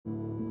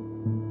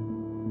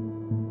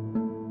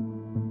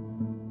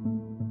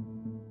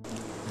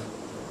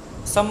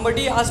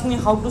Somebody asked me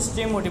how to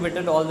stay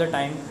motivated all the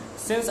time.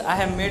 Since I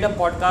have made a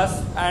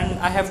podcast and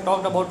I have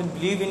talked about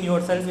believe in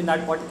yourself in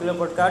that particular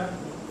podcast,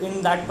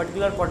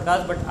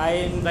 but I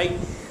am like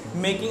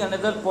making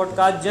another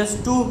podcast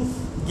just to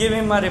give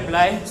him a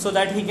reply so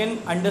that he can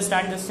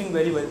understand this thing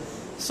very well.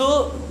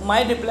 So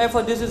my reply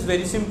for this is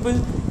very simple.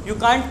 You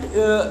can't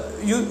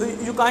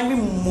be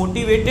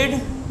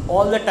motivated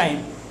all the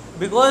time,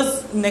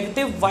 because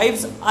negative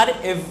vibes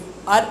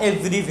are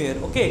everywhere.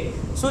 Okay,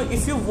 so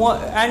if you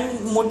want,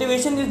 and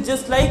motivation is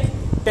just like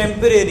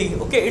temporary.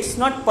 Okay, it's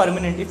not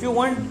permanent. If you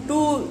want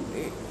to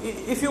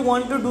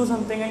do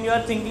something and you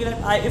are thinking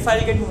that if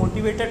I'll get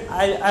motivated,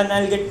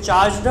 I'll get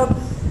charged up,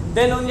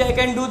 then only I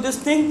can do this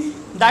thing.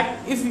 That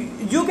if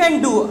you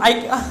can do,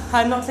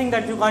 I'm not saying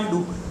that you can't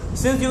do,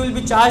 since you will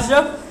be charged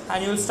up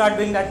and you will start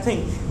doing that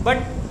thing. But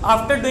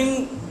after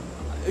doing,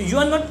 you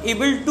are not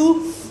able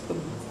to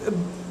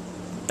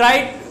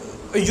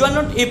you are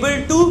not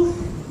able to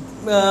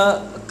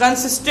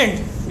consistent.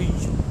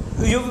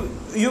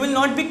 You will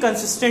not be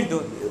consistent.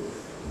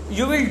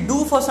 You will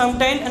do for some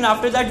time, and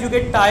after that you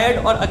get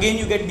tired, or again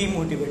you get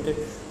demotivated.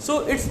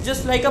 So it's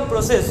just like a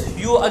process.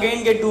 You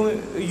get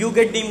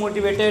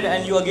demotivated,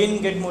 and you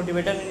again get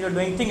motivated, and you're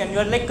doing thing, and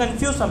you're like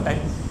confused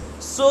sometimes.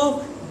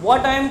 So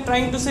what I am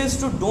trying to say is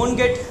to don't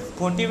get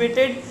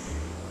motivated,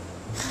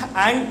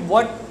 and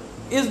what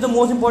is the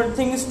most important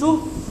thing is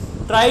to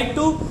try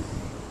to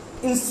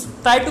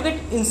get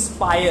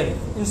inspired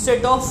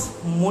instead of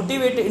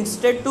motivated.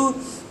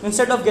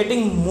 Instead of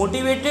getting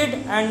motivated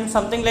and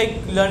something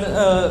like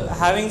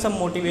having some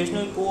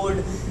motivational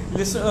code,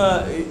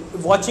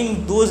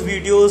 watching those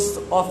videos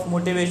of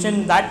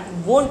motivation, that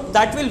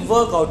will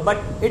work out, but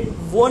it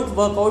won't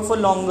work out for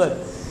longer.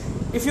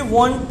 If you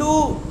want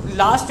to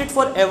last it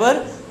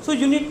forever, so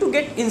you need to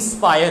get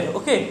inspired.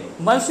 Okay,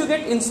 once you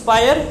get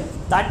inspired,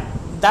 that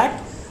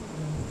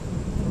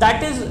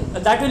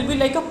will be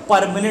like a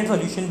permanent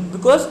solution,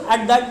 because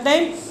at that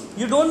time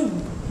you don't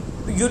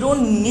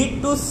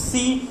need to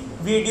see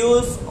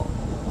videos.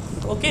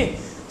 Okay,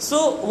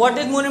 so what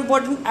is more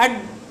important,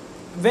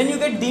 when you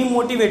get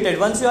demotivated,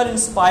 once you are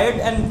inspired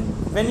and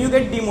when you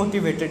get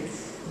demotivated,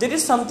 there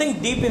is something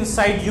deep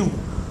inside you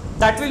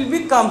that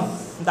will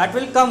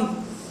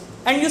come,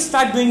 and you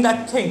start doing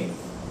that thing.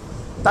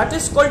 That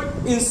is called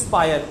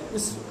inspire.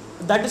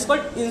 That is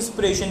called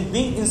inspiration,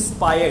 being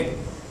inspired.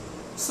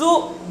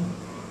 So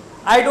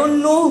I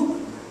don't know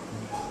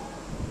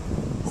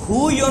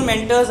who your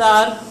mentors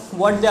are,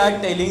 what they are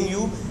telling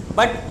you,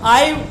 but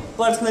I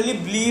personally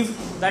believe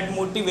that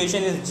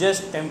motivation is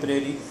just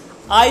temporary.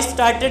 I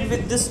started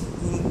with this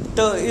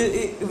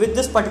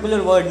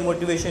particular word,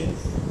 motivation,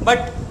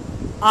 but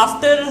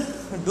after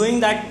doing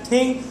that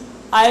thing,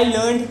 I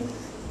learned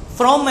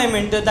from my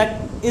mentor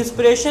that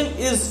inspiration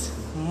is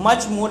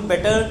much more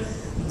better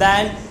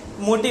than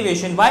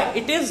motivation. Why?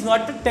 It is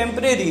not a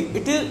temporary.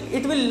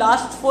 It will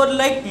last for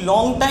like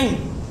long time,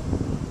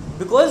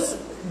 because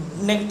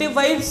negative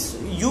vibes,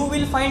 you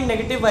will find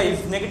negative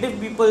vibes. Negative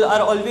people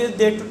are always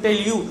there to tell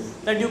you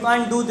that you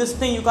can't do this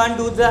thing, you can't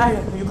do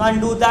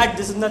that,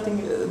 this is nothing,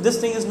 this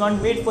thing is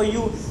not made for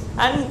you,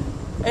 and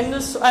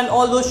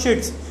all those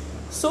shits.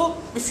 So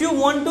if you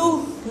want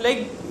to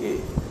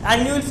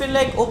and you will feel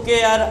like,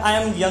 okay,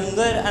 I am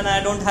younger and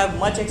I don't have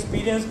much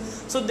experience,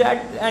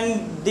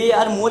 and they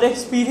are more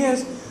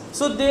experienced,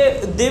 so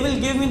they will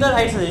give me the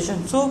right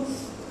suggestion. So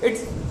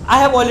I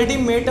have already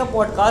made a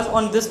podcast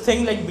on this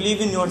thing, like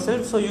believe in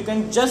yourself, so you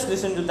can just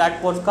listen to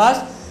that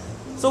podcast.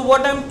 So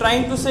what I'm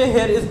trying to say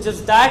here is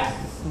just that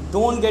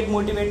don't get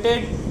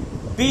motivated,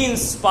 be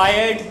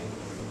inspired,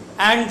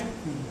 and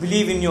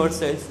believe in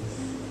yourself.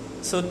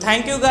 So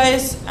thank you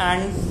guys,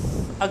 and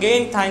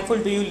again thankful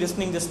to you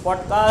listening this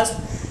podcast,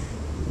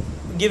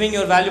 giving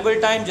your valuable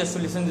time just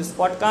to listen to this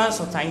podcast.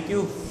 So thank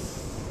you.